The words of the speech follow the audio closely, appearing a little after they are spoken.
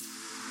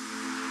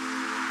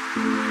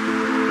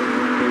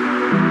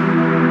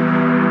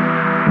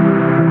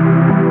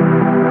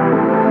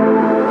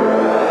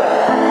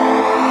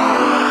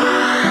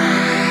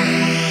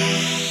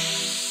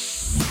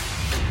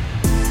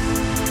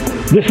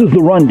This is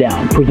The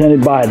Rundown,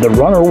 presented by The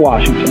Runner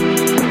Washington.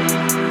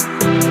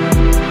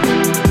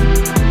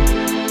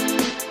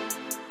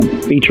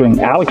 Featuring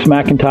Alex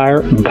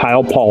McIntyre and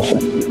Kyle Paulson.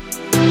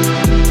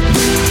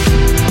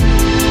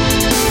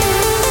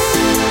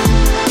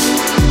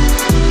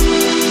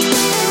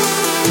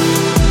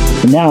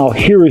 And now,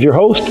 here is your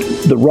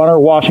host, the Runner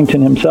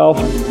Washington himself,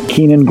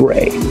 Keenan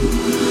Gray.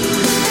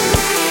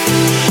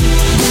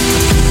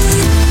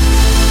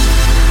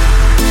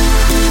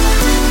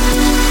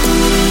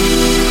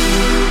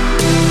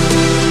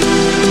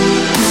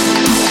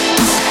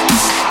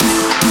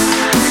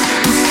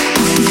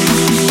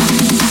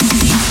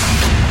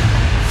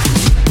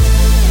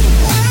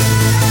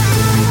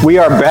 We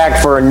are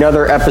back for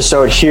another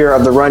episode here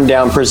of The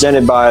Rundown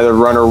presented by The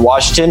Runner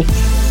Washington.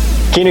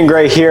 Keenan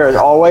Gray here as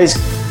always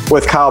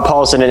with Kyle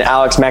Paulson and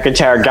Alex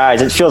McIntyre.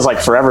 Guys, it feels like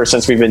forever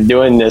since we've been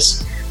doing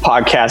this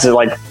podcast. It's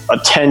like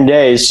 10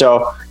 days.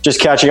 So just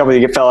catching up with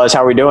you fellas.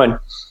 How are we doing?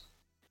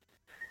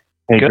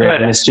 Hey, good.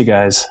 Great. I missed you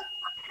guys.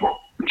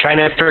 Trying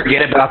to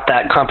forget about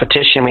that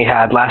competition we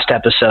had last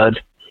episode.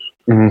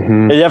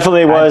 Mm-hmm. It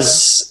definitely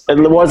was. It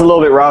was a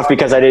little bit rough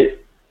because I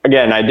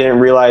didn't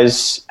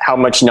realize how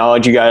much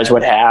knowledge you guys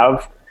would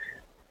have,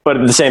 but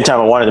at the same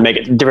time, I wanted to make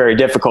it very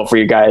difficult for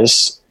you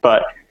guys.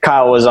 But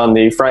Kyle was on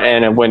the front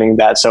end of winning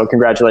that, so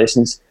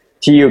congratulations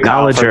to you,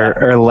 Kyle. Knowledge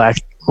or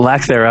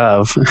lack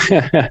thereof.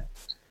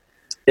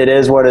 It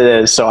is what it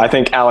is. So I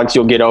think, Alex,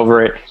 you'll get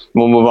over it.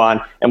 We'll move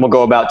on, and we'll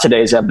go about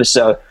today's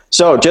episode.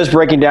 So just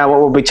breaking down what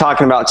we'll be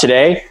talking about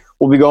today,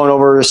 we'll be going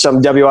over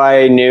some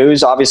WIAA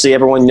news. Obviously,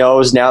 everyone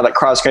knows now that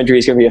cross country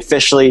is going to be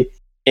officially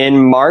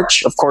in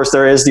March. Of course,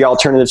 there is the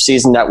alternative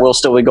season that will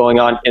still be going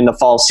on in the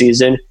fall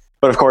season.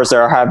 But of course,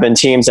 there have been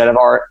teams that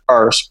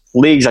are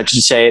leagues, I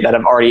should say, that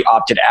have already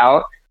opted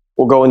out.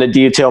 We'll go into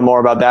detail more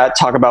about that,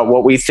 talk about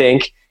what we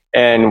think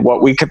and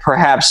what we could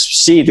perhaps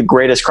see the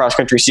greatest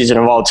cross-country season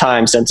of all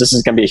time, since this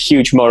is going to be a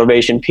huge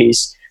motivation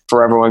piece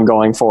for everyone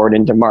going forward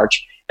into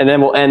March. And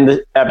then we'll end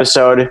the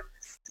episode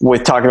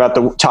with talking about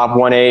the top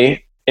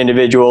 1A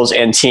individuals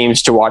and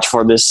teams to watch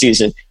for this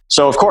season.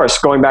 So, of course,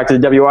 going back to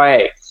the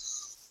WIAA,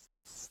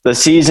 the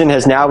season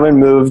has now been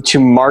moved to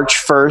March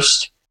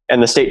 1st,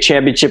 and the state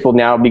championship will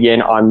now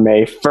begin on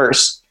May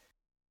 1st.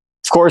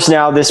 Of course,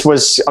 now this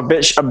was a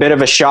bit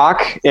of a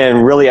shock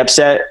and really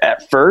upset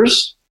at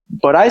first,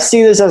 but I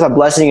see this as a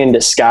blessing in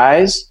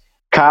disguise.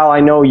 Kyle,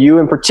 I know you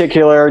in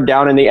particular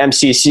down in the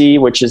MCC,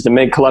 which is the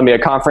Mid-Columbia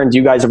Conference,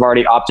 you guys have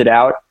already opted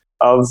out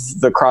of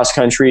the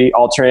cross-country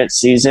alternate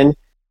season.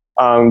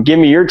 Give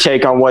me your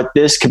take on what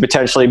this could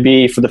potentially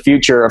be for the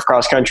future of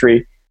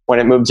cross-country when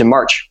it moves in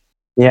March.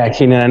 Yeah,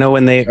 Keenan, I know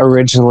when they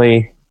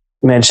originally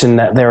mentioned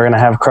that they were going to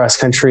have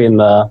cross-country in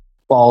the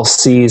fall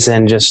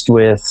season just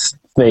with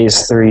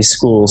Phase 3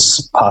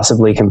 schools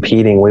possibly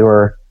competing, we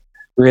were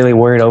really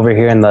worried over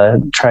here in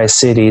the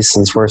Tri-Cities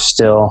since we're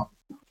still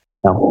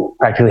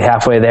practically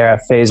halfway there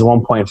at Phase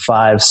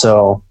 1.5.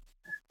 So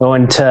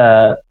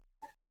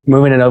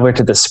moving it over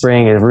to the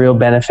spring is a real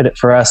benefit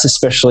for us,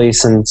 especially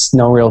since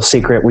no real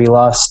secret, we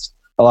lost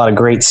a lot of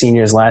great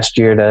seniors last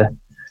year to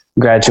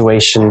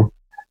graduation.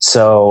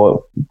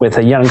 So with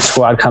a young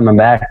squad coming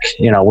back,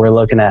 we're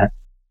looking at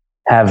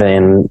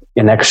having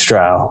an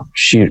extra,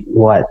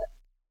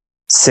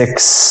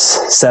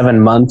 6-7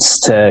 months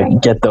to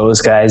get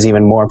those guys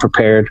even more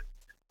prepared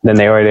than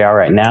they already are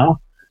right now.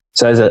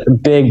 So it's a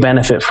big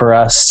benefit for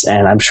us.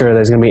 And I'm sure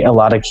there's going to be a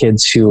lot of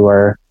kids who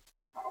are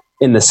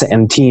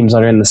and teams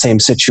that are in the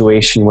same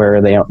situation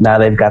where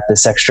they've got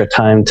this extra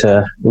time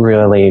to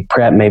really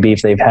prep. Maybe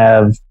if they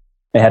had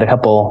a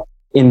couple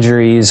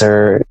injuries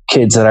or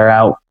kids that are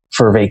out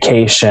for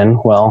vacation.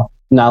 Well,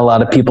 not a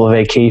lot of people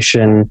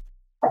vacation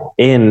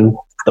in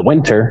the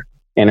winter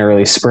and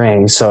early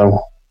spring. So,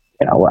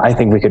 I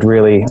think we could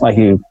really, like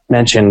you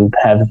mentioned,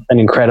 have an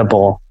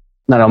incredible,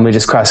 not only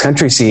just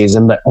cross-country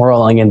season, but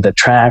rolling into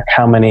track.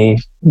 How many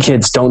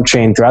kids don't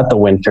train throughout the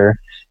winter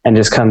and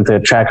just come to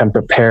track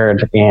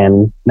unprepared?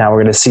 And now we're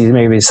going to see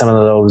maybe some of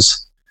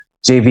those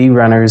JV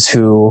runners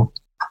who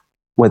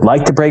would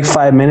like to break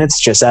 5 minutes,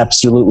 just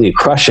absolutely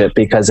crush it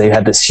because they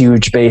had this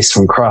huge base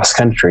from cross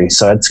country.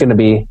 So it's going to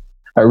be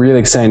a really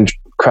exciting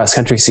cross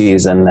country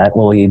season that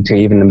will lead to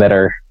even a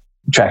better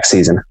track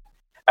season.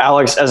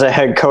 Alex, as a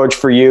head coach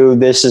for you,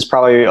 this is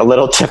probably a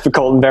little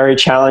difficult and very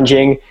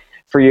challenging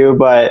for you,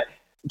 but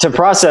to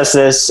process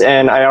this,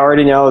 and I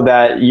already know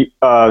that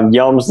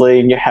Yelms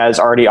League has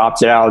already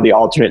opted out of the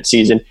alternate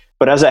season,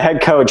 but as a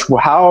head coach,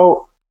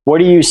 what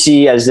do you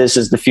see as this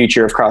is the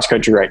future of cross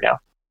country right now?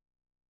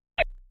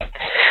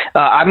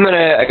 I'm going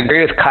to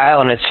agree with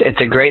Kyle, and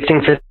it's a great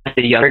thing for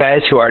the younger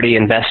guys who already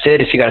invested.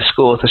 If you got a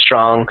school with a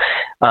strong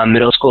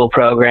middle school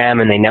program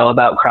and they know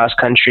about cross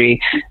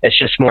country, it's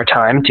just more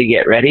time to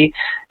get ready.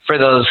 For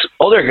those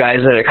older guys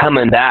that are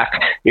coming back,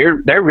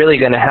 they're really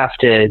going to have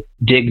to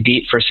dig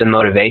deep for some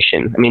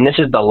motivation. I mean, this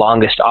is the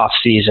longest off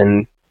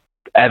season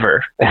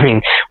ever. I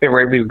mean, we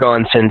were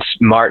going since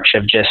March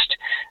of just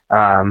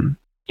trying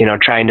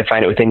to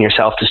find it within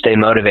yourself to stay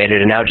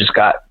motivated, and now just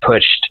got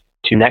pushed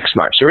to next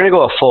March. So we're going to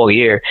go a full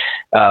year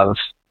of,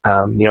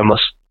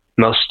 most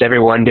most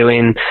everyone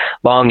doing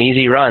long,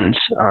 easy runs.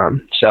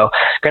 So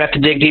gonna have to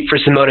dig deep for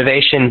some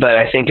motivation, but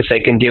I think if they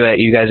can do it,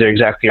 you guys are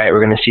exactly right.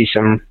 We're going to see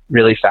some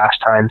really fast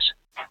times.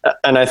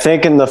 And I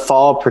think in the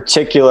fall in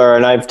particular,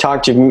 and I've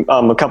talked to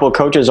a couple of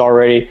coaches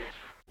already,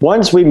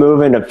 once we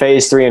move into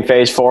phase 3 and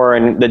phase 4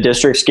 and the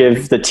districts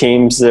give the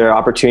teams their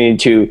opportunity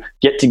to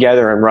get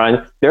together and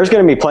run, there's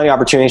going to be plenty of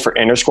opportunities for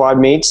inter-squad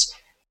meets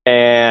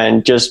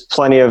and just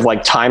plenty of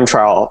like time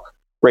trial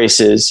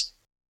races.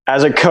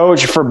 As a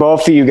coach for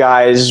both of you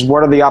guys,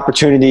 what are the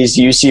opportunities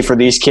you see for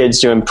these kids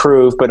to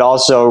improve, but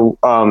also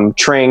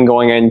train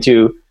going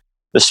into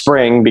the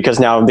spring, because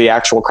now the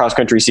actual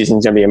cross-country season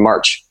is going to be in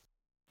March?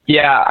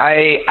 Yeah,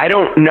 I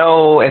don't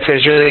know if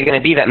there's really going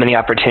to be that many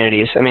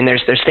opportunities. I mean,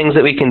 there's things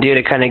that we can do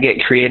to kind of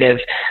get creative.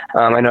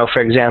 I know,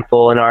 for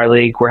example, in our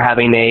league, we're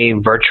having a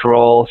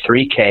virtual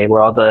 3K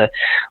where all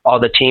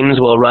the teams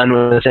will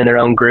run within their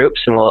own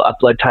groups, and we'll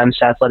upload times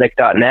to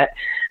athletic.net.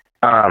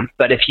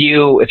 But if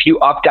you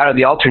opt out of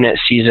the alternate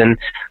season,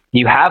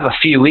 you have a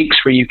few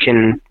weeks where you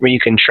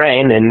can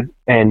train,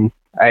 and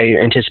I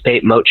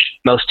anticipate most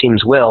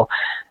teams will.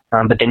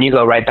 But then you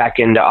go right back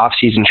into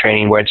off-season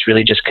training where it's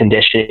really just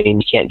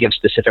conditioning. You can't give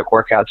specific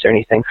workouts or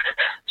anything.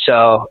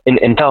 So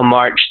until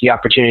March, the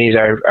opportunities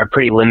are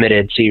pretty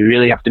limited. So you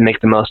really have to make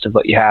the most of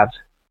what you have.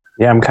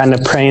 Yeah, I'm kind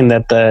of praying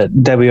that the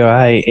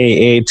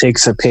WIAA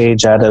takes a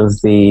page out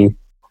of the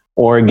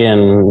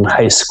Oregon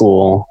High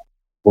School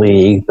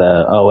League,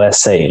 the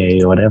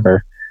OSAA or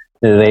whatever.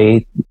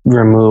 They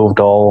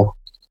removed all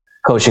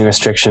coaching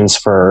restrictions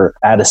for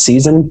out of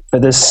season for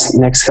this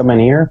next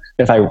coming year.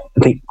 I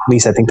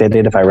think they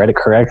did, if I read it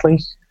correctly.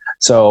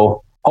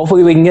 So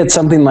hopefully we can get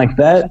something like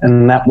that,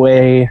 and that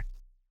way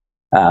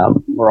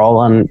we're all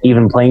on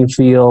even playing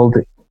field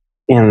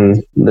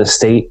in the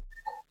state.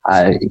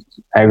 I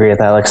agree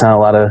with Alex on a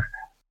lot of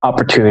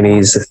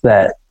opportunities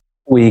that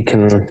we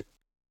can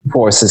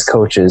force as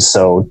coaches.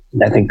 So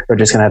I think we're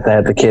just going to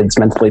have the kids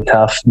mentally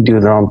tough,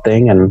 do their own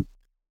thing, and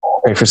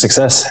pray for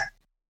success.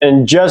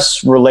 And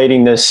just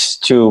relating this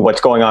to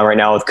what's going on right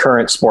now with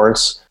current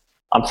sports,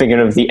 I'm thinking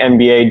of the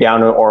NBA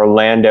down in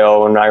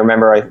Orlando. And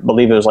I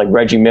believe it was like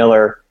Reggie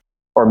Miller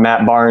or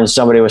Matt Barnes.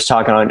 Somebody was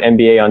talking on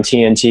NBA on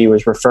TNT,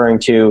 was referring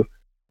to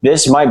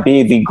this might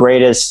be the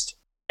greatest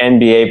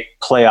NBA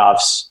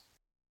playoffs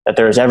that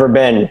there's ever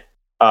been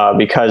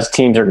because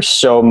teams are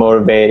so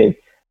motivated.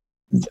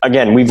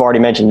 Again, we've already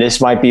mentioned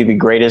this might be the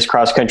greatest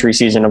cross-country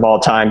season of all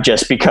time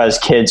just because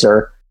kids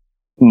are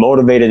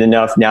motivated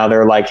enough. Now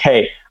they're like,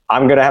 hey,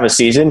 I'm going to have a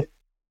season,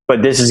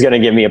 but this is going to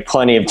give me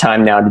plenty of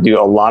time now to do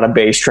a lot of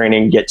base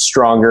training, get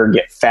stronger,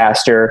 get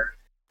faster.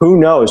 Who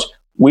knows?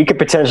 We could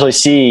potentially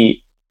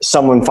see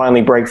someone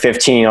finally break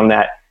 15 on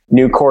that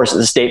new course at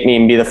the state meet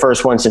and be the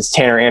first one since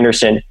Tanner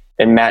Anderson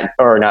and Matt.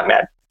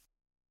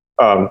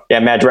 What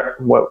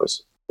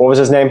was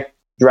his name?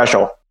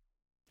 Dreschel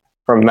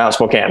from Mount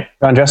Spokane.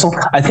 John Dressel.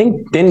 I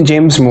think, didn't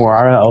James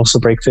Morara also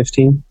break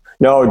 15?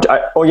 No.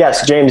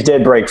 Yes, James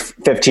did break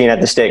 15 at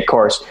the state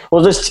course.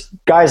 Well, just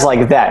guys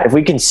like that. If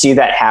we can see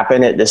that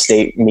happen at the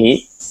state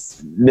meet,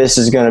 this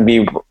is going to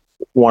be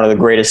one of the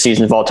greatest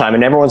seasons of all time.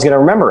 And everyone's going to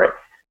remember it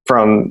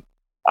from,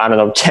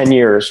 10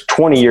 years,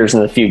 20 years in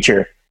the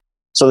future.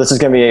 So this is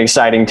going to be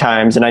exciting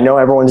times. And I know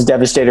everyone's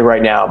devastated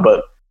right now,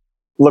 but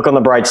look on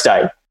the bright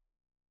side.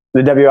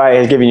 The WIA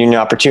has given you an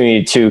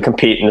opportunity to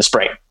compete in the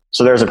spring.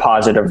 So there's a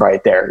positive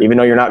right there. Even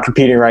though you're not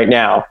competing right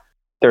now,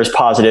 there's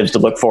positives to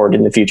look forward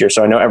in the future.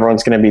 So I know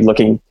everyone's going to be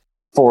looking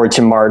forward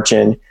to March,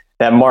 and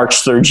that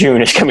March through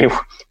June is going to be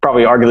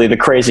probably arguably the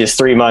craziest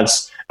 3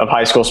 months of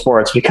high school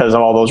sports because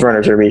all those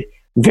runners are going to be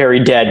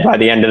very dead by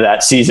the end of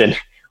that season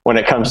when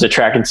it comes to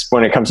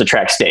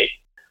track state.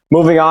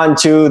 Moving on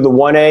to the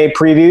 1A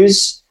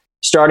previews,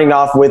 starting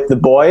off with the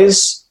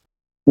boys.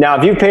 Now,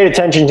 if you've paid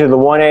attention to the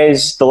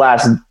 1As the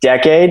last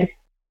decade,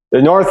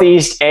 the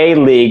Northeast A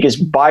League is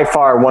by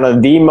far one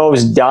of the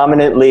most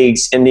dominant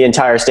leagues in the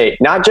entire state,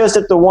 not just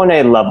at the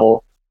 1A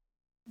level,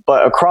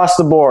 but across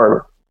the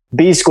board.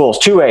 B schools,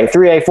 2A,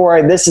 3A,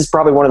 4A, this is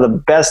probably one of the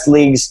best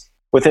leagues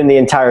within the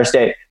entire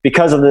state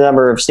because of the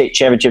number of state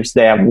championships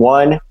they have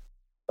won.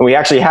 And we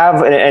actually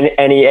have an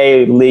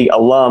NEA League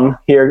alum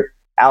here,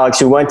 Alex,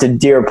 who went to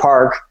Deer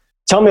Park.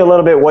 Tell me a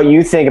little bit what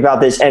you think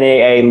about this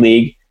NEA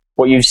League,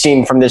 what you've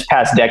seen from this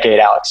past decade,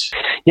 Alex.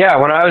 Yeah,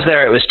 when I was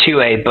there, it was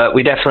 2A, but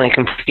we definitely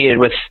competed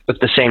with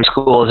the same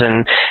schools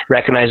and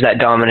recognized that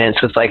dominance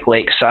with like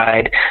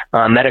Lakeside.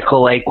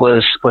 Medical Lake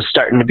was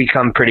starting to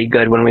become pretty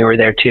good when we were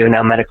there too.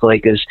 Now Medical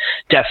Lake is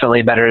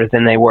definitely better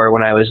than they were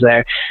when I was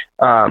there.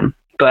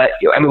 But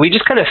I mean, we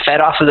just kind of fed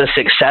off of the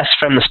success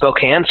from the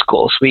Spokane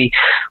schools. We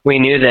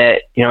knew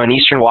that, in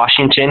Eastern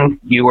Washington,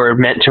 you were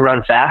meant to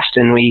run fast,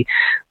 and we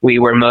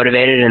were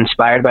motivated and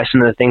inspired by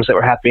some of the things that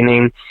were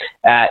happening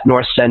at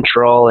North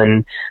Central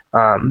and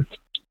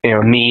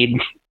Meade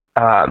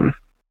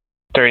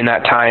during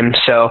that time.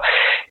 So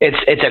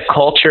it's a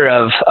culture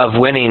of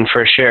winning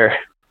for sure.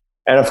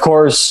 And of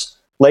course,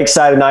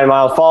 Lakeside of 9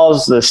 Mile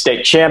Falls, the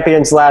state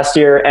champions last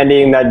year,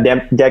 ending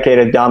that decade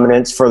of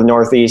dominance for the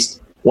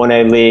Northeast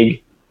 1A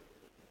League.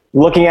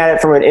 Looking at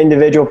it from an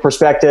individual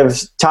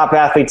perspective, top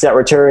athletes that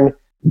return,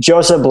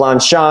 Joseph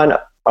Blanchon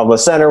of La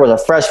Center was a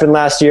freshman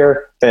last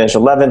year, finished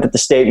 11th at the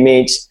state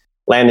meets.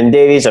 Landon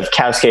Davies of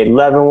Cascade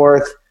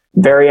Leavenworth,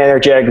 very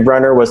energetic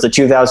runner, was the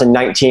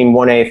 2019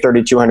 1A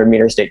 3,200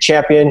 meter state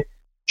champion.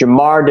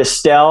 Jamar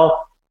Distel,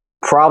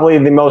 probably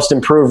the most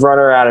improved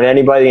runner out of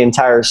anybody in the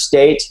entire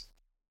state.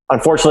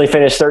 Unfortunately,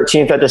 finished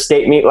 13th at the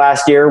state meet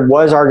last year,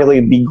 was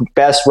arguably the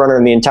best runner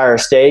in the entire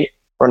state,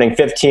 running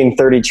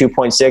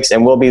 15:32.6,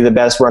 and will be the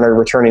best runner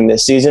returning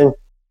this season.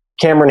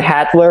 Cameron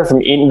Hatler from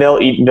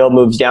Eatonville. Eatonville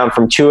moves down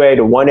from 2A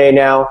to 1A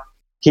now.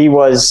 He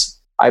was,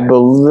 I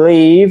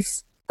believe,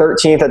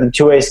 13th at the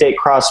 2A state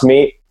cross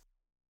meet.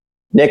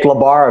 Nick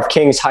Labar of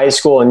Kings High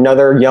School,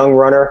 another young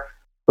runner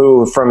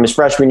who from his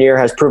freshman year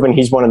has proven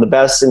he's one of the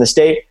best in the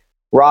state.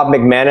 Rob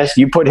McManus,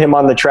 you put him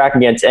on the track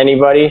against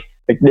anybody,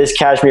 this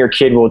Kashmir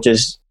kid will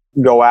just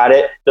go at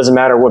it. Doesn't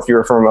matter if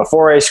you're from a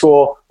 4A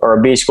school or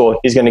a B school,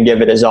 he's going to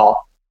give it his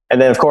all.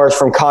 And then, of course,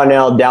 from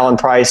Connell, Dallin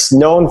Price,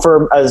 known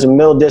as a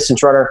middle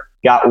distance runner,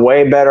 got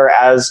way better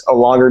as a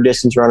longer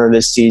distance runner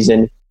this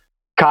season.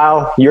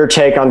 Kyle, your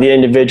take on the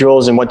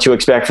individuals and what to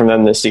expect from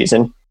them this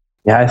season?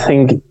 Yeah, I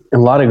think a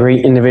lot of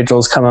great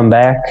individuals coming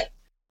back.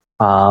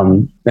 A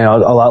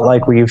lot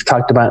like we've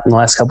talked about in the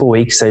last couple of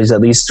weeks. There's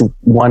at least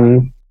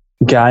one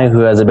guy who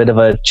has a bit of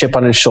a chip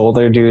on his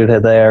shoulder due to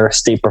their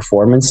state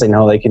performance. They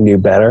know they can do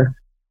better.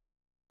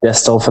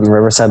 Still from the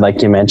Riverside,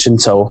 like you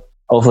mentioned. So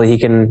hopefully he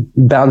can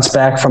bounce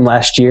back from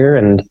last year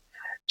and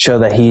show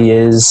that he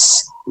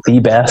is the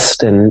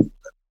best and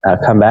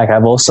come back.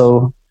 I've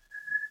also,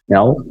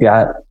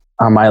 got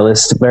on my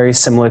list very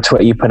similar to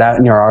what you put out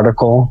in your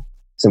article.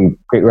 Some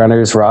great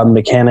runners: Rob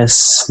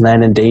McCannis,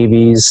 Landon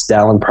Davies,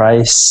 Dallin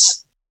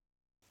Price.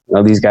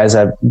 These guys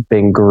have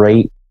been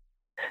great.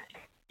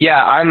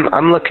 Yeah,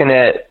 I'm looking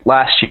at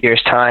last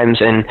year's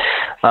times, and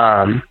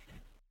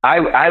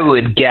I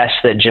would guess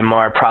that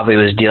Jamar probably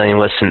was dealing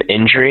with some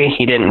injury.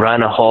 He didn't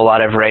run a whole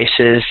lot of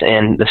races,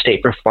 and the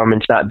state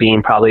performance not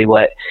being probably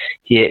what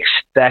he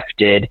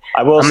expected.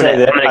 I will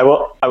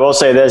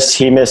say this: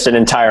 he missed an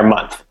entire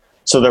month,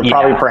 so there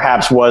probably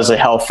perhaps was a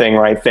health thing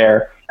right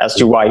there as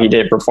to why he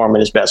didn't perform at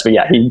his best. But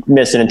yeah, he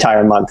missed an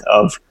entire month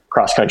of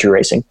cross country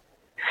racing.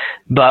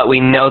 But we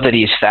know that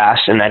he's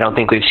fast, and I don't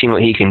think we've seen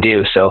what he can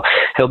do. So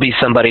he'll be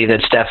somebody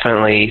that's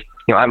definitely,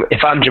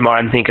 if I'm Jamar,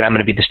 I'm thinking I'm going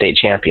to be the state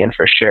champion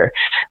for sure.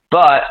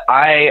 But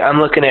I'm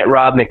looking at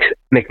Rob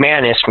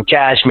McManus from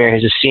Kashmir.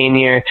 He's a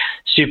senior,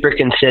 super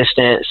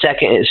consistent,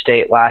 second at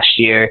state last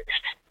year.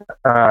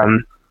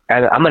 And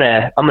I'm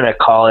gonna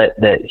call it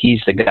that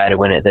he's the guy to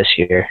win it this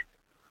year.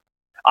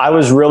 I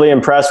was really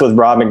impressed with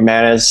Rob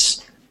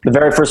McManus. The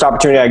very first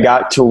opportunity I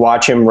got to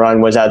watch him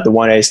run was at the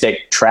 1A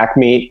state track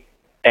meet.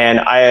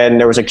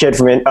 And there was a kid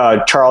from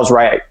Charles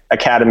Wright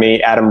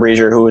Academy, Adam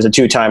Breezer, who was a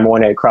two-time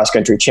 1A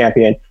cross-country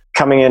champion,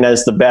 coming in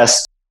as the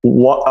best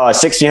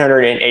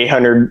 1600 and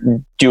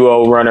 800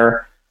 duo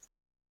runner.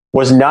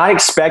 Was not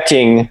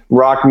expecting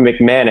Rob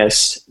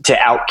McManus to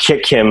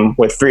outkick him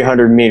with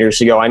 300 meters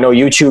to go. I know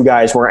you two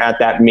guys weren't at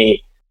that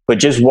meet, but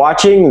just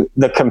watching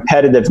the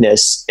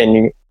competitiveness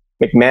in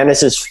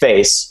McManus's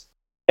face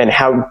and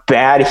how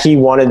bad he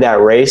wanted that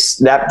race,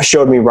 that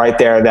showed me right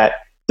there that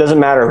doesn't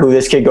matter who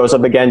this kid goes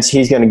up against,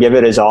 he's going to give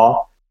it his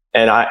all.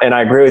 And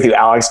I agree with you,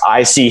 Alex.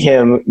 I see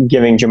him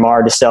giving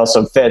Jamar Distel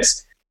some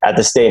fits at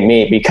the state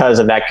meet because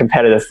of that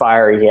competitive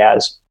fire he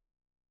has.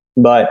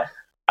 But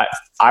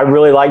I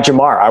really like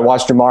Jamar. I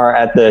watched Jamar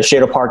at the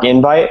Shado Park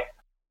Invite.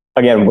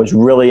 Again, was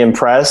really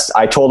impressed.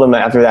 I told him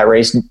after that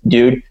race,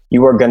 dude,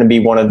 you are going to be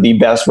one of the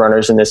best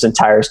runners in this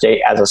entire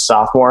state as a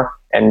sophomore.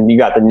 And you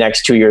got the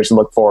next 2 years to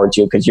look forward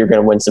to because you're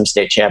going to win some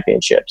state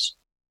championships.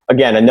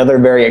 Again, another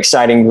very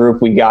exciting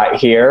group we got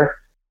here.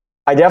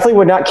 I definitely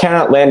would not count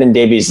out Landon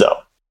Davies, though.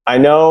 I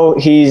know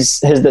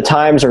the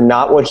times are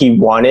not what he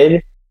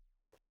wanted,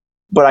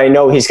 but I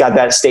know he's got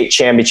that state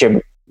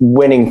championship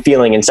winning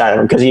feeling inside of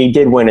him because he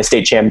did win a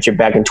state championship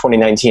back in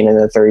 2019 in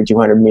the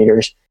 3,200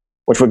 meters,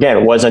 which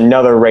again was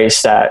another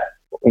race that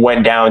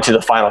went down to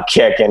the final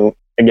kick and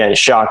again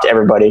shocked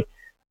everybody.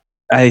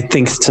 I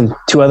think some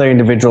two other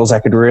individuals I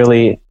could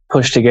really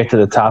push to get to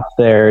the top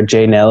there,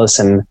 Jay Nellis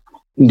and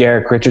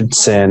Derek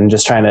Richardson,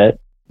 just trying to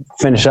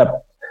finish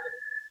up,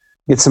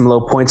 get some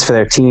low points for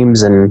their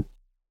teams and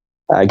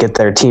get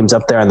their teams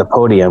up there on the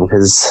podium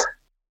because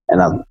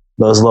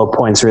those low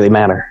points really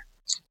matter.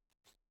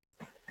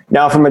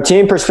 Now, from a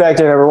team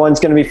perspective, everyone's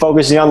going to be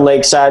focusing on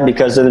Lakeside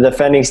because they're the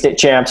defending state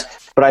champs,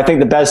 but I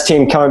think the best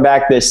team coming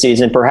back this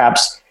season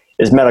perhaps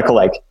is Medical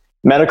Lake.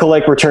 Medical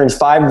Lake returns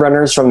 5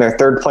 runners from their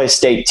third-place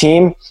state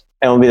team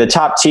and will be the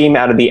top team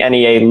out of the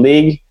NEA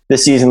League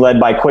this season, led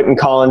by Quentin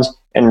Collins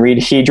and Reed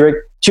Hedrick,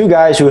 2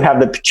 guys who have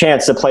the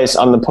chance to place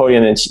on the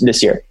podium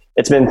this year.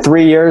 It's been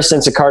 3 years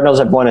since the Cardinals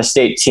have won a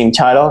state team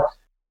title,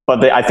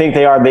 but I think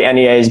they are the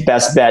NEA's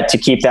best bet to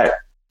keep that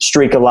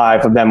streak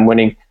alive of them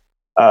winning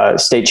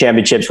state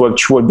championships,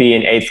 which would be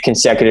an 8th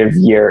consecutive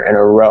year in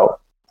a row.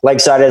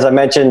 Lakeside, as I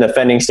mentioned,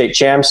 defending state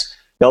champs.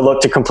 They'll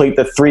look to complete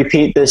the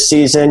three-peat this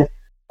season,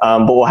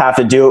 but we'll have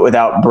to do it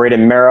without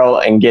Braden Merrill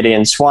and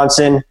Gideon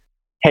Swanson.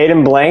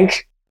 Hayden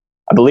Blank,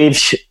 I believe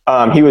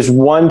he was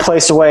one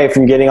place away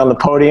from getting on the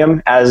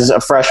podium as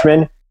a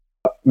freshman.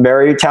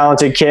 Very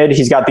talented kid.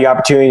 He's got the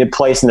opportunity to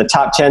place in the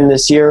top 10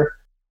 this year.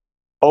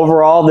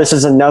 Overall, this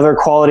is another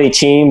quality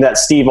team that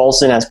Steve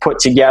Olson has put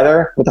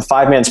together with a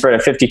 5-man spread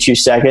of 52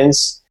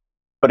 seconds.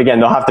 But again,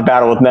 they'll have to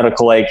battle with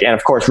Medical Lake and,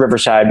 of course,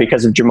 Riverside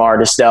because of Jamar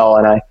Distel.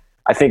 And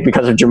I think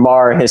because of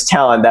Jamar and his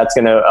talent, that's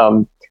going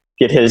to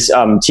get his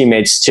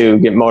teammates to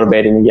get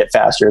motivated and get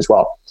faster as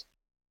well.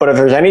 But if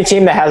there's any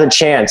team that has a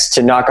chance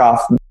to knock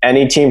off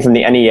any team from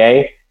the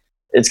NEA,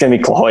 it's going to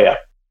be Clajoya.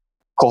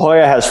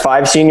 Clajoya has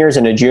 5 seniors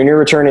and a junior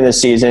returning this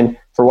season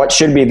for what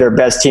should be their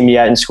best team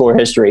yet in school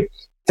history.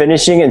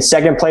 Finishing in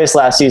second place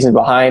last season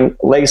behind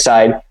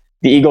Lakeside,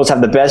 the Eagles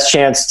have the best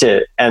chance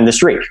to end the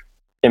streak,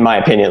 in my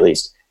opinion at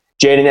least.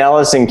 Jaden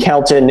Ellis and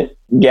Kelton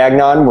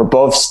Gagnon were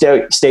both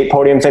state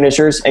podium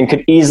finishers and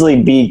could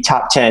easily be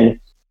top 10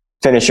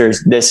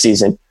 finishers this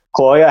season.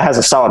 Clajoya has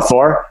a solid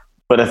 4,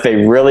 but if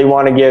they really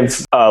want to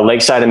give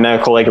Lakeside and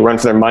Medical Lake a run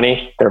for their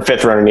money, their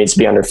 5th runner needs to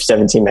be under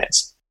 17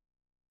 minutes.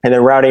 And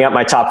then rounding out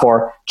my top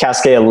 4,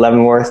 Cascade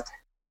Leavenworth.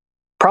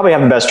 Probably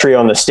have the best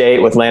trio in the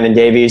state with Landon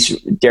Davies,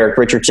 Derek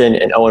Richardson,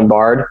 and Owen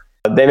Bard.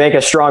 They make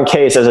a strong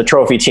case as a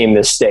trophy team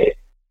this state.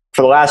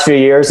 For the last few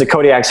years, the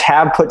Kodiaks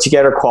have put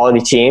together quality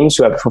teams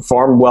who have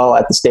performed well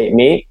at the state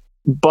meet.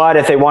 But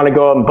if they want to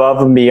go above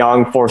and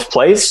beyond 4th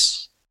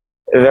place,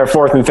 their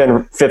 4th and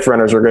 5th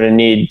runners are going to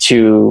need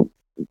to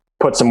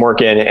put some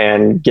work in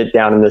and get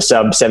down in the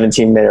sub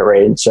 17-minute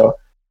range. So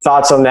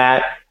thoughts on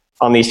that,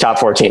 on these top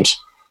 4 teams?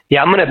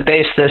 Yeah, I'm going to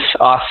base this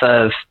off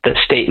of the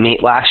state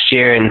meet last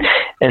year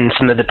and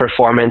some of the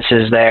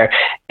performances there.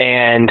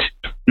 And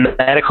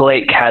Medical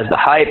Lake has the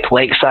hype.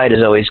 Lakeside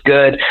is always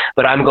good,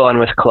 but I'm going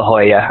with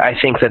Clajoya. I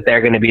think that they're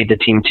going to be the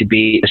team to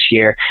beat this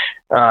year,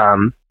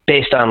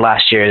 based on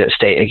last year at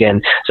state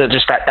again. So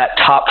just that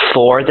top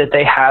 4 that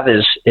they have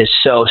is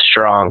so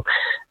strong.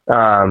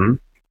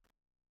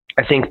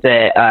 I think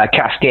that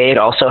Cascade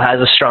also has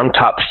a strong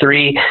top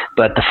 3,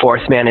 but the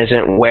 4th man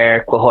isn't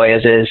where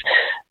Clajoya's is.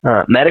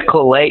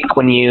 Medical Lake,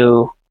 when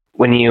you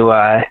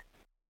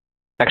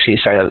actually,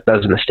 sorry, that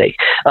was a mistake.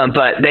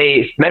 But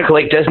Medical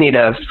Lake does need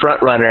a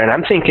front runner, and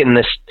I'm thinking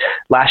this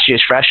last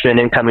year's freshman,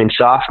 incoming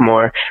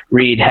sophomore,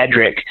 Reed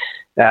Hedrick,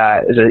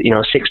 is a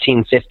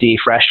 1650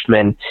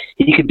 freshman.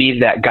 He could be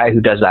that guy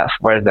who does that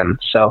for them.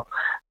 So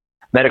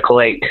Medical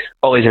Lake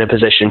always in a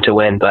position to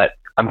win, but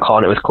I'm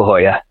calling it with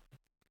Clajoya.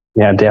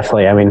 Yeah,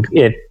 definitely. I mean,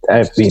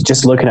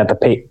 just looking at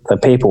the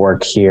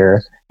paperwork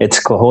here,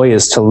 it's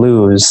Clajoya's to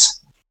lose.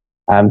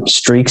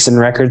 Streaks and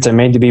records are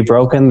made to be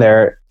broken.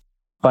 They're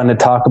fun to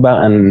talk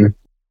about and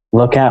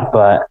look at,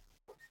 but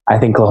I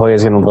think Clajoya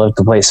is going to love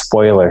to play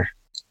spoiler.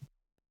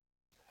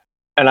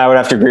 And I would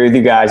have to agree with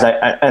you guys.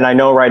 I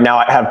know right now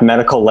I have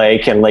Medical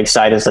Lake and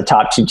Lakeside as the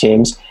top 2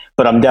 teams,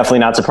 but I'm definitely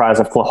not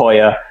surprised if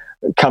Clajoya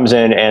comes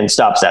in and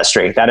stops that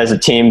streak. That is a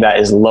team that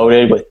is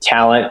loaded with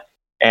talent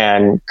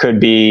and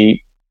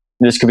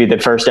this could be the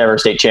first ever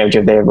state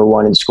championship they ever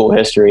won in school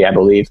history, I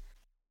believe.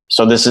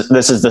 So this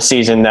is the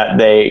season that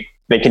they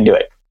can do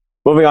it.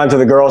 Moving on to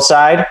the girls'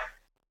 side.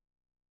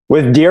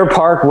 With Deer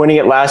Park winning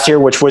it last year,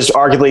 which was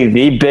arguably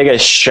the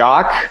biggest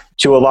shock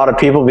to a lot of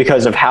people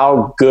because of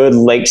how good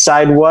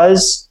Lakeside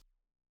was,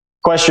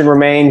 question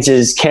remains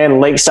is, can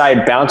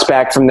Lakeside bounce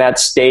back from that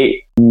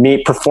state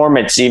meet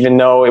performance, even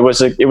though it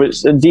was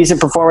a decent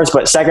performance,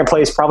 but second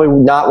place probably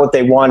not what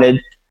they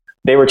wanted.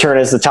 They return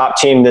as the top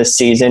team this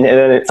season. And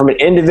then from an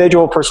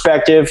individual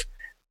perspective,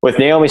 with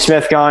Naomi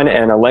Smith gone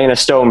and Elena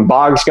Stone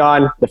Boggs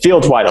gone, the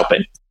field's wide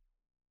open.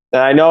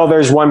 And I know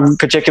there's one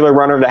particular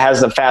runner that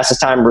has the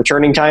fastest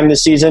returning time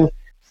this season.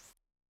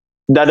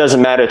 That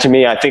doesn't matter to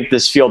me. I think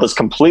this field is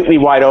completely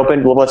wide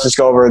open. Well, let's just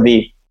go over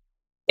the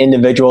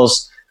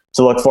individuals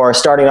to look for.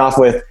 Starting off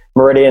with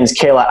Meridian's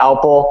Kayla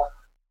Alpel.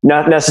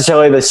 Not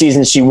necessarily the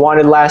season she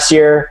wanted last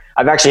year.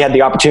 I've actually had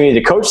the opportunity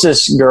to coach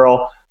this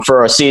girl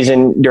for a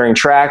season during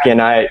track,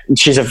 and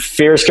she's a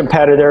fierce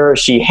competitor.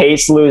 She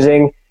hates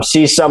losing.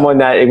 She's someone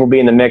that it will be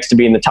in the mix to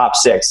be in the top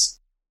 6.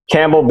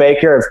 Campbell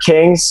Baker of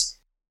Kings.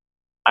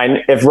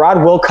 If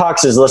Rod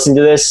Wilcox is listening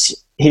to this,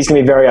 he's going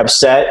to be very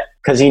upset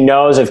because he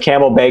knows if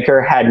Campbell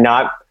Baker had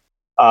not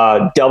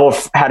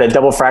had a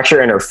double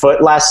fracture in her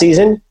foot last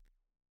season,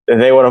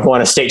 they would have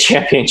won a state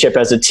championship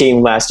as a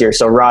team last year.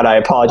 So Rod, I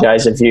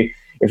apologize if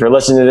you're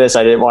listening to this.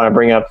 I didn't want to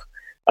bring up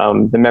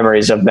the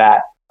memories of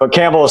that. But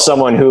Campbell is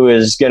someone who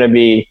is going to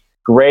be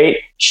great.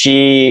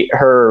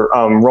 Her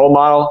role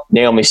model,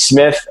 Naomi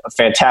Smith, a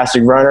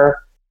fantastic runner.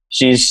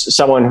 She's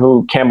someone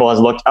who Campbell has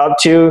looked up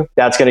to.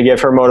 That's going to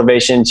give her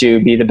motivation to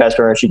be the best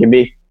runner she can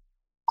be.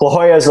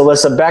 Clajoya's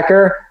Alyssa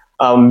Becker,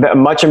 a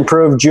much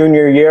improved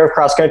junior year of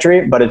cross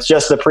country, but it's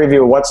just the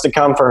preview of what's to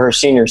come for her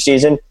senior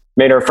season.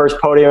 Made her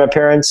first podium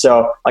appearance.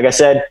 So like I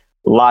said,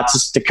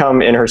 lots to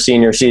come in her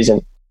senior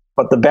season.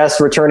 But the best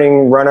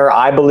returning runner,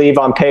 I believe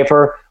on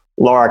paper,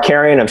 Laura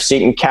Carrion of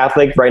Seton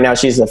Catholic. Right now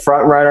she's the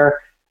front runner.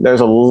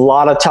 There's a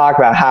lot of talk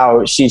about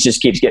how she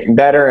just keeps getting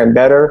better and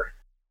better.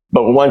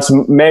 But once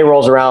May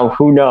rolls around,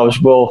 who knows?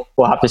 We'll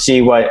have to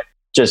see what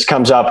just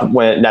comes up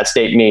when that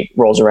state meet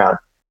rolls around.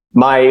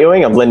 Maya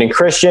Ewing of Linden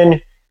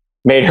Christian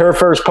made her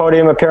first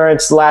podium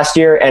appearance last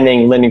year,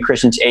 ending Linden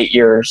Christian's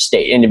 8-year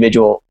state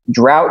individual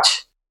drought.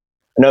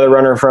 Another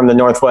runner from the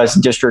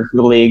Northwest District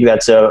League.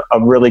 That's a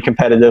really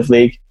competitive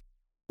league.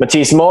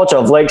 Matisse Mulch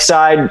of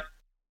Lakeside.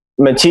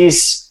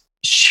 Matisse,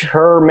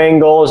 her main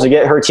goal is to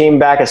get her team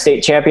back a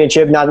state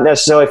championship, not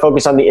necessarily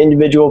focus on the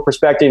individual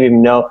perspective,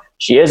 even though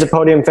she is a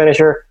podium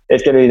finisher.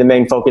 It's going to be the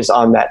main focus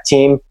on that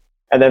team.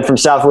 And then from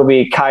South will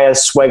be Kaya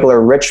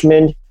Swegler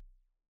Richmond,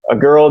 a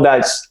girl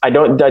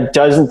that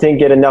doesn't think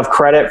get enough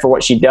credit for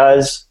what she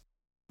does.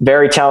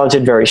 Very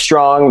talented, very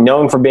strong,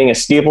 known for being a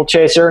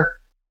steeplechaser,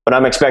 but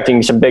I'm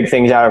expecting some big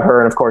things out of her.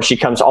 And of course, she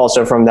comes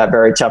also from that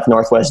very tough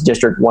Northwest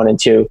District 1 and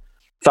 2.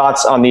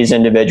 Thoughts on these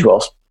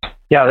individuals?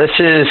 Yeah, this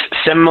is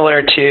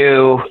similar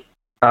to,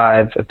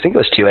 I think it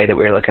was 2A that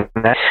we were looking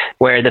at,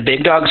 where the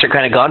big dogs are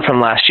kind of gone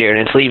from last year,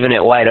 and it's leaving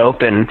it wide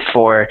open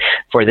for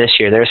this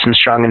year. There were some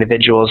strong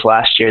individuals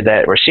last year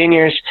that were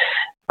seniors,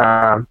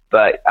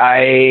 but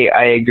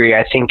I agree.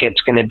 I think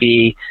it's going to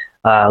be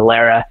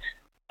Lara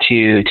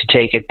to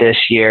take it this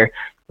year.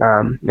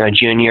 A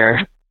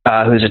junior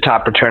who's a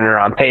top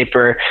returner on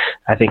paper.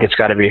 I think it's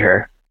got to be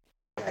her.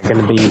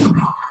 Going to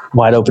be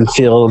wide open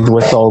field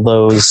with all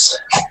those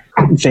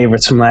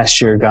favorites from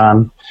last year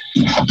gone.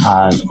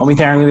 Only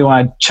thing I really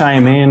want to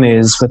chime in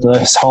is with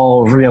this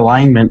whole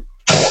realignment.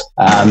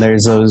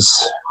 There's those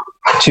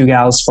 2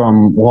 gals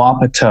from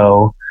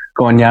Wapato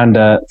going down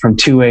from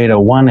 2A to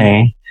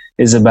 1A.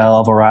 Isabel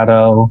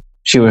Alvarado,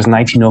 she was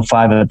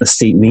 1905 at the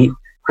state meet.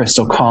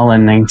 Crystal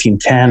Collin,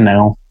 1910.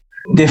 Now,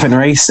 different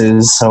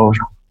races, so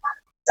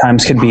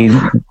times could be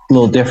a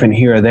little different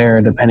here or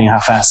there depending how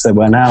fast they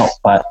went out.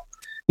 But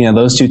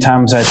those 2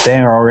 times right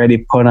there already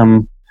put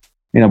them,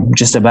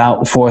 just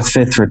about 4th,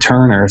 5th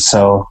returner.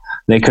 So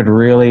they could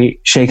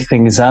really shake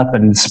things up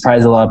and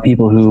surprise a lot of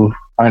people who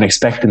aren't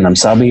expecting them.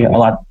 So it'll be a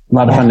lot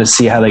of fun to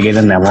see how they get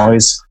in there. I'm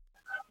always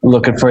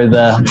looking for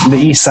the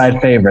East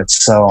Side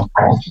favorites. So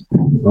a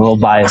little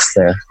biased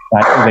there.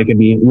 I think they could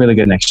be really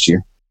good next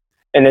year.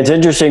 And it's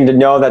interesting to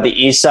know that the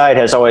East Side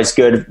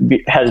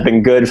has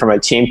been good from a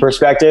team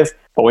perspective.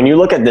 But when you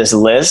look at this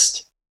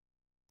list,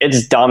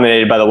 it's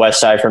dominated by the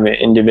West Side from an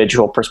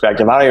individual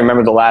perspective. I don't even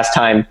remember the last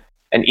time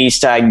an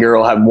East Side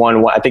girl had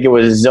won. I think it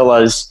was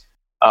Zilla's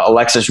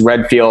Alexis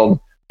Redfield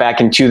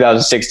back in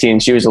 2016.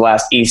 She was the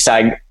last East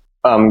Side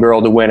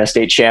girl to win a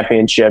state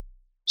championship.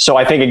 So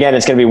I think, again,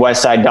 it's going to be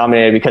West Side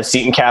dominated because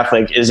Seton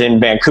Catholic is in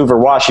Vancouver,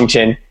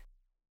 Washington.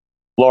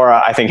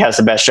 Laura, I think, has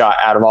the best shot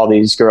out of all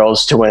these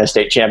girls to win a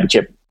state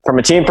championship. From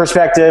a team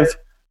perspective,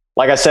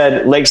 like I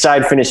said,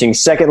 Lakeside finishing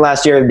 2nd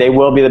last year. They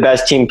will be the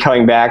best team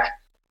coming back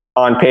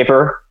on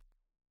paper.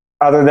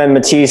 Other than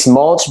Matisse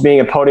Mulch being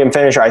a podium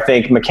finisher, I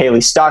think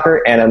McKaylee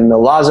Stalker, Anna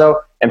Milazzo,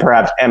 and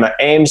perhaps Emma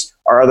Ames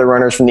are other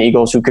runners from the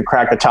Eagles who could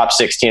crack the top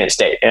 16 at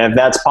state. And if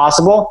that's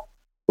possible,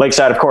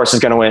 Lakeside, of course, is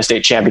going to win a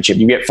state championship.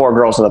 You get 4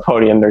 girls on the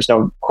podium. There's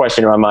no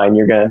question in my mind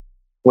you're going to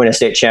win a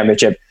state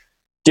championship.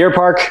 Deer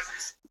Park,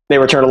 they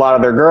returned a lot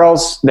of their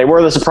girls. They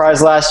were the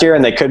surprise last year,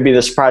 and they could be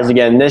the surprise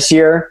again this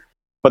year.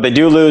 But they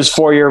do lose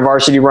 4-year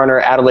varsity runner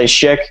Adelaide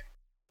Schick,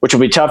 which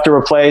will be tough to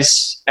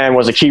replace and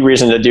was a key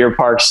reason to Deer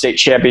Park's state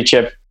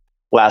championship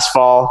last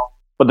fall.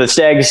 But the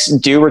Stags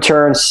do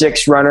return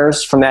 6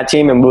 runners from that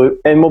team and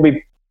will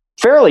be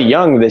fairly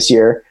young this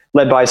year,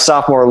 led by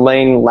sophomore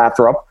Lane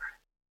Lathrop.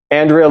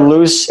 Andrea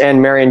Luce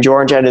and Marion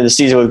George ended the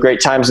season with great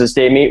times at the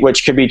state meet,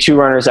 which could be 2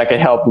 runners that could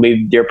help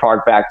lead Deer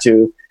Park back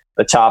to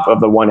the top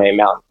of the 1A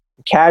mountain.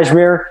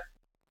 Kashmir,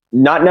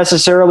 not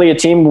necessarily a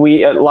team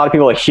a lot of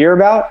people hear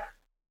about,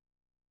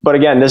 but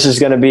again, this is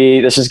going to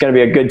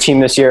be a good team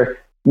this year.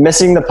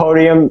 Missing the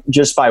podium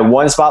just by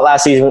 1 spot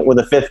last season with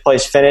a 5th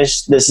place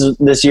finish.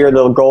 This year,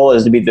 the goal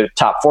is to be the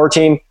top 4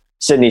 team.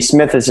 Sydney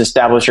Smith has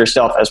established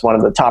herself as one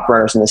of the top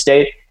runners in the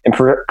state and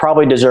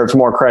probably deserves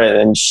more credit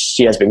than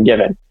she has been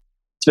given.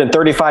 It's been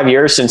 35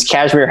 years since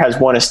Kashmir has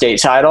won a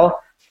state title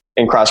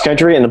in cross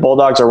country, and the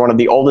Bulldogs are one of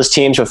the oldest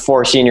teams with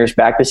 4 seniors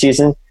back this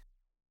season,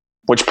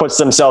 which puts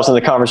themselves in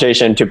the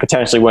conversation to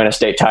potentially win a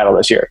state title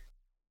this year.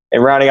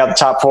 And rounding out the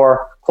top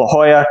 4, La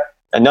Jolla,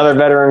 another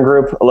veteran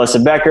group,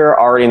 Alyssa Becker,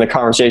 already in the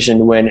conversation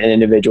to win an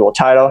individual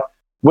title,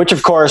 which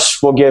of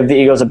course will give the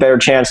Eagles a better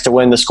chance to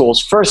win the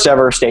school's first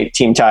ever state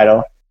team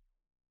title.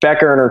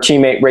 Becker and her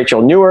teammate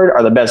Rachel Neward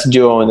are the best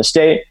duo in the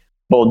state,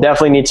 but will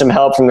definitely need some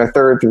help from their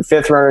 3rd through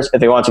 5th runners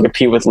if they want to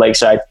compete with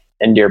Lakeside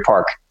and Deer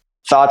Park.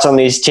 Thoughts on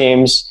these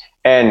teams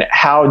and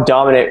how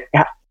dominant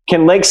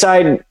can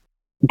Lakeside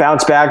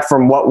bounce back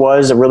from what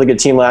was a really good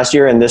team last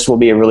year, and this will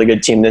be a really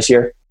good team this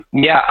year?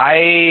 Yeah,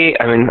 I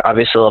mean,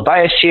 obviously a little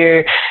biased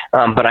here,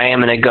 but I am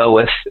going to go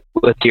with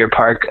Deer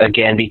Park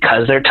again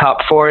because their top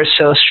 4 is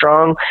so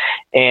strong,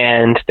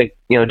 and the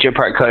Deer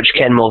Park coach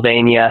Ken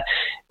Mulvaney,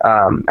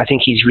 I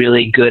think he's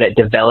really good at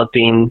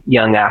developing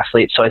young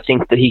athletes. So I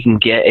think that he can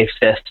get a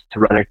 5th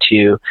runner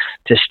to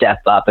step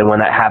up, and when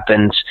that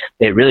happens,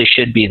 it really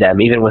should be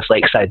them. Even with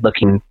Lakeside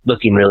looking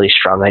really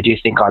strong, I do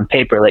think on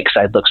paper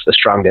Lakeside looks the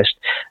strongest.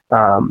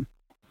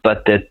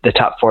 but the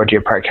top 4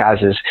 Deer Park has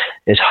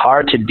is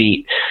hard to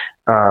beat.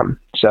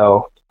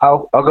 So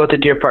I'll go with the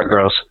Deer Park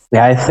girls.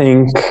 Yeah, I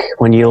think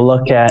when you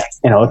look at,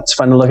 it's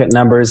fun to look at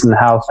numbers and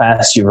how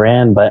fast you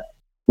ran, but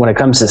when it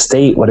comes to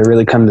state, what it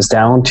really comes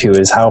down to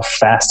is how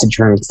fast did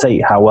you run at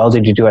state? How well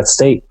did you do at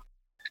state?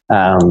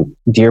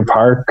 Deer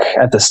Park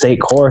at the state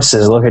course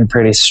is looking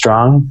pretty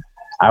strong.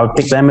 I would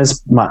pick them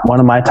as one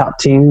of my top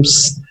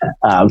teams.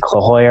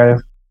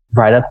 Clahoya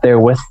right up there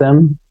with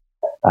them,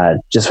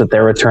 just with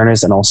their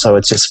returners. And also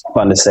it's just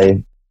fun to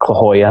say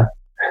Clahoya.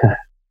 I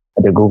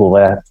had to Google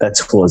that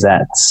school is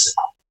at.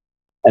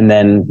 And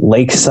then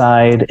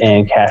Lakeside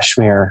and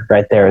Kashmir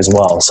right there as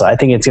well. So I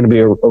think it's going to be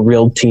a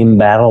real team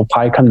battle.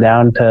 Probably come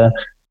down to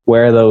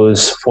where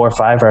those 4 or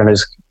 5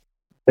 runners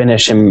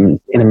finish in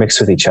a mix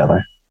with each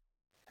other.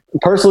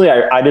 Personally,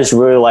 I just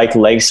really like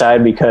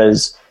Lakeside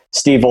because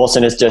Steve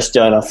Olson has just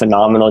done a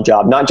phenomenal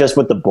job, not just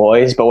with the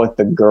boys, but with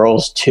the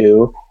girls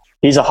too.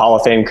 He's a Hall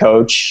of Fame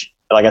coach.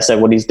 Like I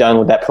said, what he's done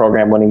with that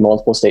program, winning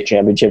multiple state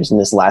championships in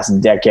this last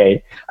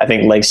decade, I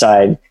think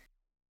Lakeside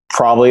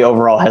probably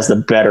overall has the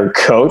better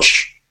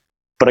coach.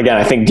 But again,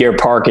 I think Deer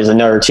Park is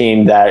another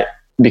team that,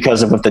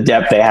 because of what the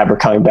depth they have are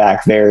coming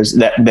back, they're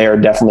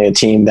definitely a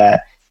team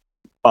that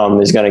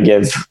is going to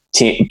give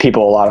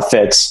people a lot of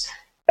fits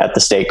at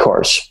the state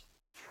course.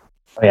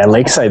 Oh, yeah,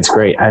 Lakeside's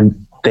great.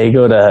 They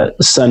go to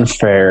Sun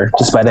Fair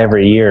just about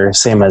every year,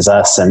 same as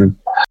us, and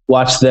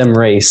watch them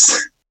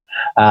race.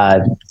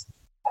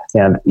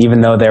 Even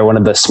though they're one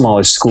of the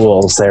smaller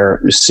schools,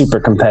 they're super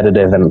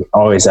competitive and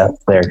always up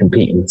there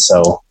competing.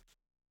 So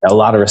a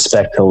lot of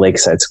respect to the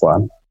Lakeside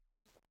squad.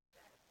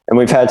 And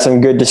we've had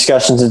some good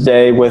discussions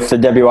today with the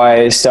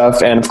WIAA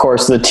stuff and, of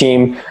course, the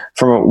team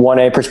from a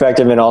 1A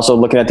perspective and also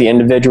looking at the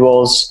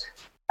individuals.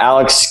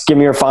 Alex, give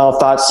me your final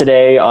thoughts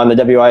today on the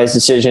WIAA's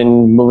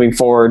decision moving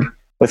forward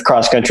with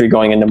cross country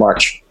going into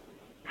March.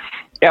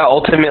 Yeah,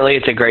 ultimately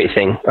it's a great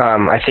thing.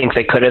 I think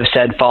they could have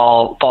said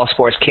fall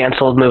sports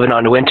canceled, moving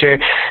on to winter.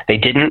 They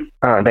didn't.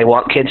 They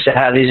want kids to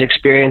have these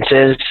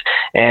experiences,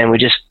 and we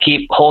just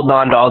keep holding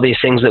on to all these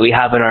things that we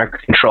have in our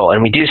control.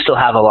 And we do still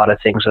have a lot of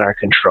things in our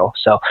control.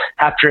 So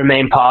have to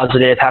remain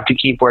positive, have to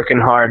keep working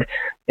hard,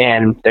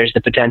 and there's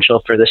the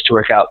potential for this to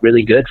work out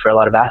really good for a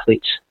lot of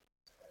athletes.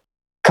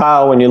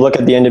 Kyle, when you look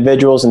at the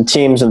individuals and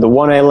teams of the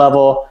 1A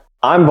level,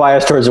 I'm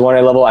biased towards the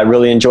 1A level. I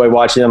really enjoy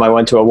watching them. I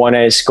went to a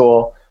 1A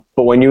school.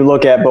 But when you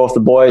look at both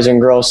the boys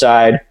and girls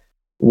side,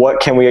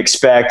 what can we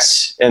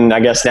expect? And I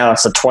guess now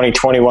it's the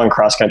 2021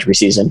 cross-country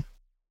season.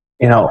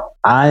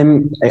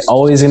 I'm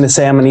always going to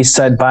say I'm an East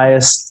Side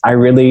bias. I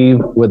really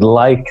would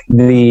like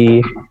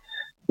the,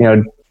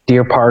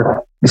 Deer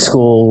Park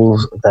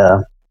schools,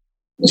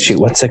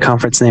 what's the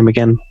conference name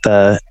again?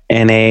 The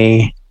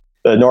NA?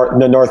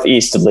 The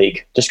Northeast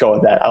League. Just go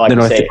with that. I like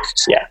to say,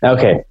 yeah.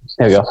 Okay,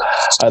 there we go.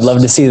 I'd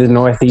love to see the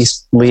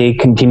Northeast League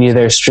continue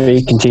their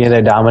streak, continue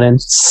their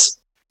dominance.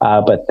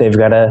 But they've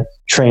got to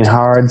train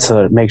hard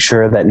to make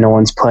sure that no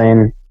one's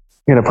going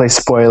to play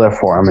spoiler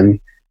for them. And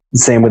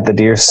same with the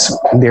Deer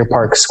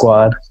Park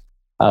squad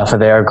for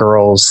their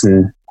girls.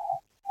 And,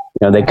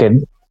 they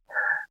could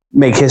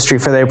make history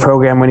for their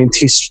program winning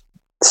 2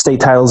 state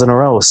titles in a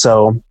row.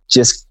 So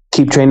just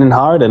keep training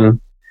hard and,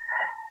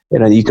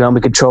 you can only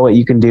control what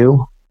you can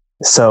do.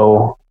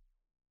 So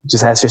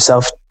just ask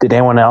yourself, did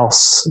anyone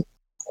else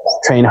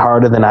train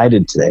harder than I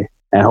did today?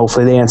 And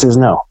hopefully the answer is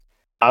no.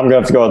 I'm going to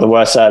have to go with the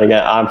West Side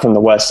again. I'm from the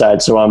West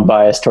Side, so I'm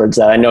biased towards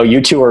that. I know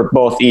you two are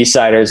both East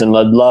Siders, and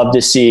I'd love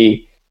to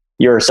see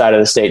your side of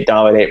the state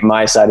dominate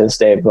my side of the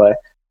state, but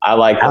I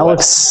like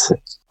Alex.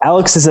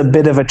 Alex is a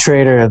bit of a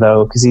traitor,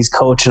 though, because he's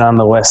coaching on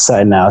the West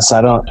Side now,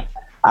 so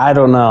I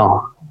don't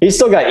know. He's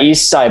still got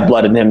East Side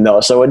blood in him,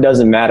 though, so it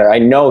doesn't matter. I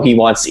know he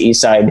wants the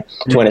East Side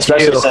to win,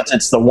 especially since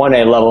it's the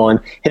 1A level, and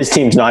his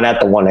team's not at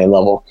the 1A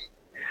level.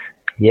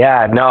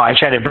 Yeah, no, I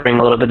try to bring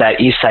a little bit of that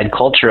East Side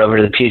culture over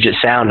to the Puget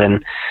Sound,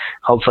 and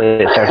hopefully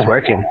it starts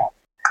working.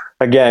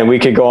 Again, we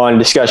could go on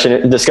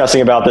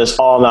discussing about this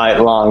all night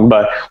long,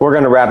 but we're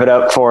going to wrap it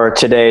up for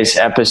today's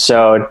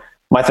episode.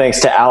 My thanks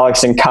to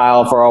Alex and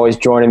Kyle for always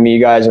joining me. You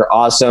guys are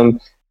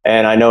awesome,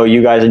 and I know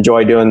you guys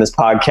enjoy doing this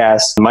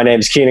podcast. My name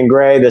is Keenan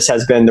Gray. This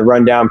has been The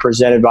Rundown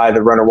presented by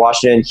The Runner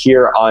Washington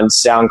here on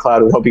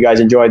SoundCloud. We hope you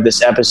guys enjoyed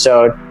this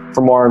episode.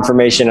 For more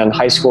information on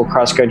high school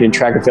cross country and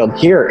track and field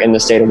here in the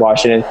state of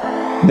Washington,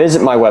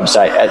 visit my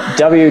website at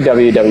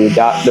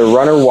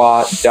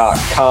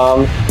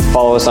www.therunnerwa.com.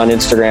 Follow us on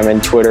Instagram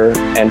and Twitter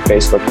and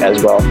Facebook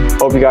as well.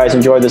 Hope you guys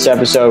enjoyed this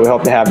episode. We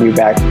hope to have you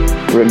back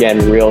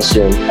again real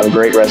soon. Have a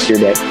great rest of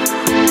your day.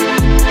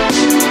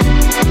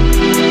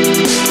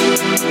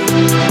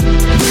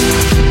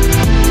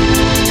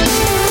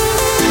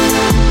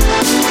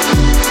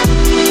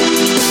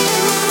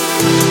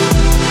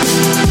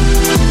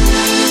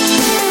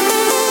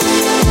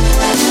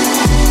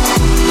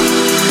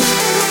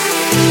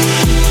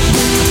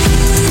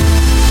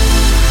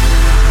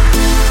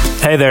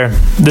 Hey there,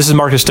 this is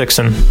Marcus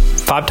Dixon,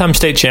 5-time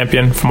state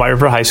champion from White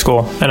River High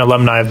School and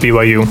alumni of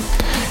BYU.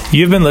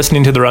 You've been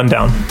listening to The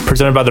Rundown,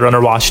 presented by The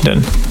Runner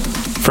Washington.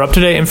 For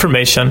up-to-date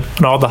information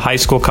on all the high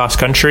school cross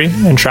country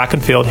and track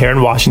and field here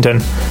in Washington,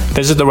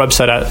 visit their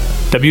website at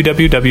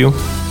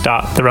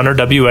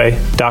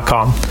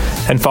www.therunnerwa.com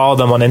and follow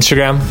them on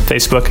Instagram,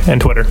 Facebook, and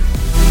Twitter.